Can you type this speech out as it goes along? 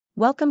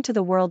Welcome to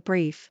the World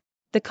Brief.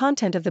 The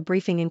content of the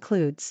briefing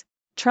includes: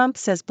 Trump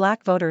says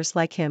black voters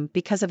like him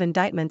because of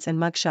indictments and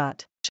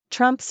mugshot.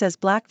 Trump says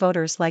black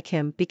voters like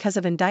him because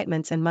of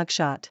indictments and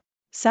mugshot.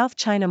 South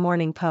China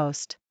Morning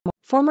Post.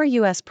 Former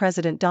U.S.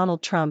 President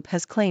Donald Trump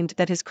has claimed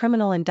that his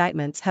criminal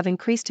indictments have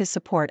increased his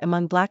support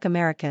among black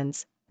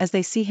Americans, as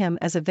they see him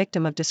as a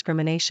victim of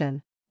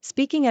discrimination.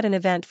 Speaking at an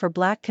event for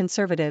black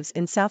conservatives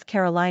in South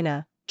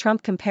Carolina,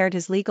 Trump compared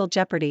his legal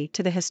jeopardy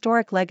to the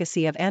historic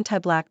legacy of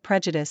anti-black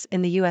prejudice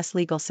in the U.S.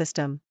 legal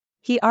system.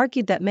 He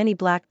argued that many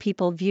black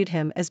people viewed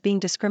him as being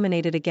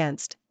discriminated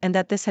against, and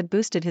that this had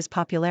boosted his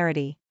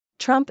popularity.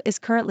 Trump is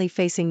currently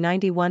facing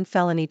 91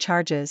 felony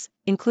charges,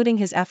 including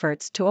his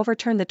efforts to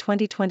overturn the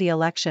 2020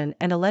 election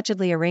and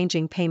allegedly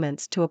arranging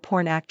payments to a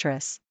porn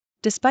actress.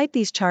 Despite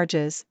these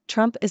charges,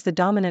 Trump is the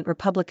dominant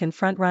Republican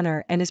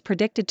frontrunner and is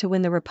predicted to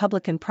win the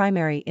Republican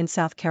primary in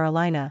South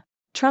Carolina.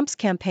 Trump's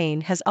campaign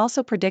has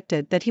also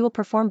predicted that he will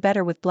perform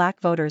better with black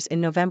voters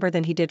in November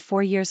than he did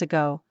 4 years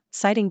ago,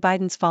 citing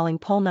Biden's falling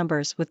poll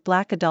numbers with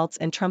black adults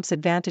and Trump's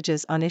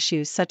advantages on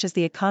issues such as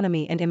the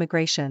economy and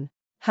immigration.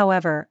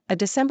 However, a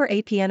December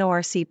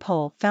APNORC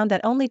poll found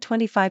that only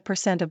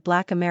 25% of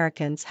black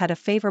Americans had a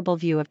favorable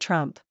view of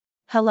Trump.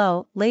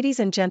 Hello,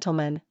 ladies and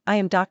gentlemen, I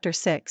am Dr.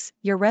 Six,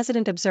 your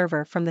resident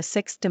observer from the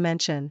sixth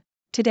dimension.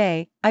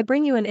 Today, I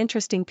bring you an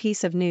interesting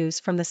piece of news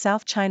from the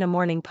South China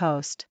Morning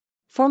Post.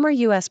 Former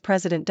U.S.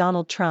 President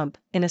Donald Trump,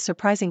 in a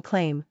surprising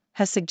claim,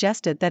 has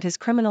suggested that his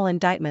criminal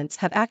indictments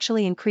have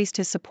actually increased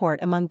his support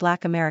among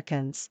black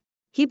Americans.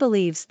 He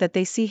believes that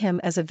they see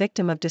him as a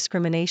victim of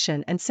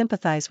discrimination and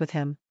sympathize with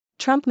him.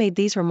 Trump made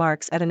these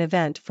remarks at an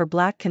event for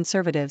black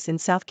conservatives in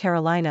South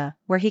Carolina,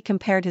 where he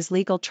compared his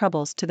legal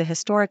troubles to the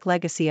historic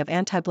legacy of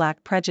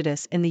anti-black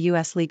prejudice in the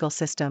U.S. legal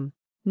system.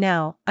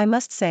 Now, I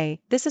must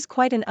say, this is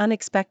quite an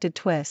unexpected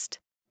twist.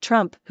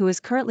 Trump, who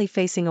is currently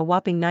facing a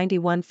whopping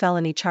 91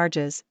 felony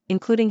charges,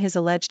 including his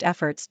alleged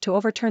efforts to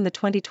overturn the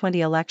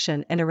 2020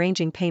 election and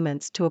arranging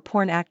payments to a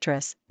porn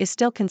actress, is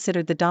still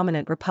considered the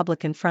dominant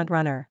Republican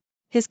frontrunner.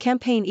 His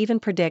campaign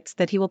even predicts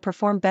that he will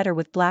perform better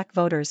with black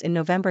voters in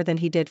November than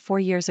he did 4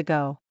 years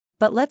ago.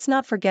 But let's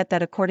not forget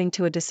that according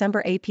to a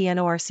December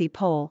APNORC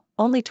poll,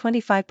 only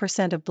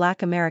 25% of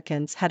black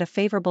Americans had a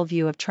favorable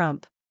view of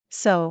Trump.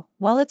 So,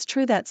 while it's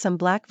true that some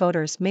black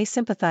voters may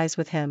sympathize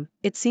with him,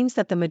 it seems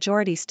that the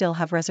majority still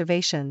have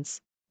reservations.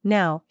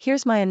 Now,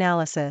 here's my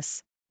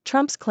analysis.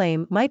 Trump's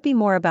claim might be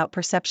more about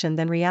perception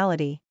than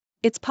reality.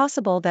 It's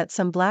possible that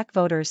some black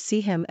voters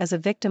see him as a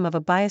victim of a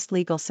biased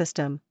legal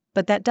system,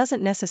 but that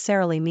doesn't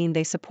necessarily mean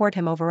they support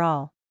him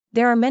overall.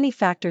 There are many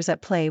factors at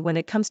play when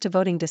it comes to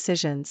voting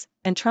decisions,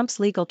 and Trump's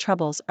legal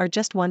troubles are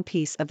just one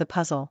piece of the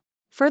puzzle.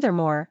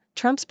 Furthermore,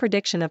 Trump's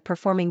prediction of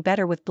performing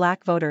better with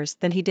black voters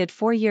than he did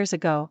 4 years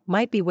ago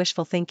might be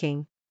wishful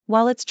thinking.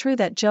 While it's true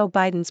that Joe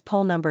Biden's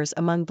poll numbers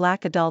among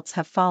black adults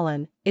have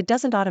fallen, it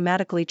doesn't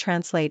automatically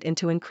translate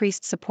into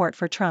increased support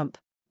for Trump.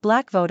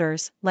 Black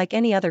voters, like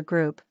any other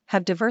group,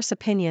 have diverse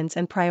opinions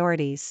and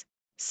priorities.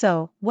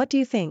 So, what do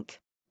you think?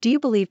 Do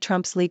you believe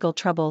Trump's legal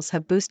troubles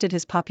have boosted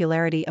his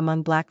popularity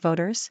among black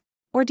voters?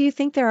 Or do you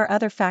think there are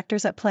other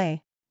factors at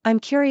play? I'm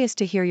curious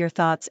to hear your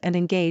thoughts and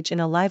engage in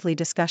a lively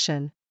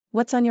discussion.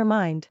 What's on your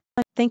mind?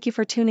 Thank you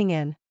for tuning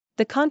in.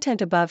 The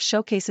content above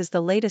showcases the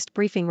latest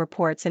briefing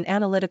reports and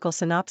analytical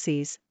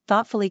synopses,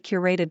 thoughtfully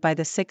curated by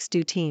the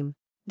 6Do team.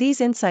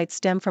 These insights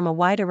stem from a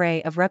wide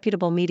array of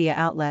reputable media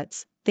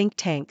outlets, think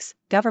tanks,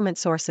 government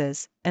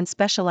sources, and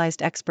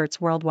specialized experts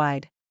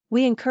worldwide.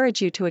 We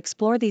encourage you to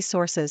explore these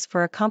sources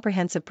for a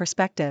comprehensive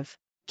perspective.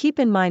 Keep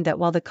in mind that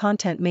while the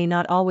content may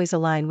not always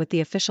align with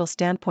the official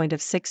standpoint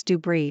of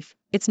 6Do Brief,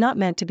 it's not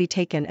meant to be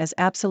taken as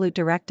absolute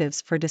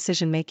directives for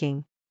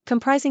decision-making.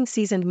 Comprising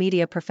seasoned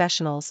media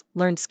professionals,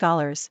 learned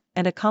scholars,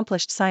 and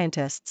accomplished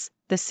scientists,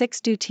 the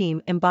 6Do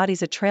team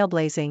embodies a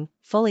trailblazing,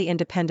 fully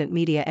independent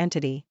media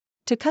entity.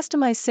 To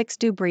customize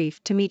 6Do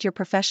Brief to meet your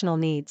professional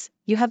needs,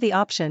 you have the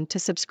option to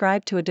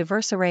subscribe to a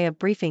diverse array of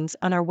briefings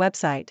on our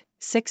website,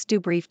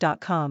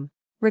 6dobrief.com.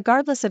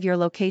 Regardless of your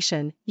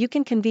location, you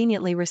can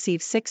conveniently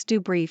receive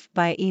 6Do Brief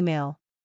via email.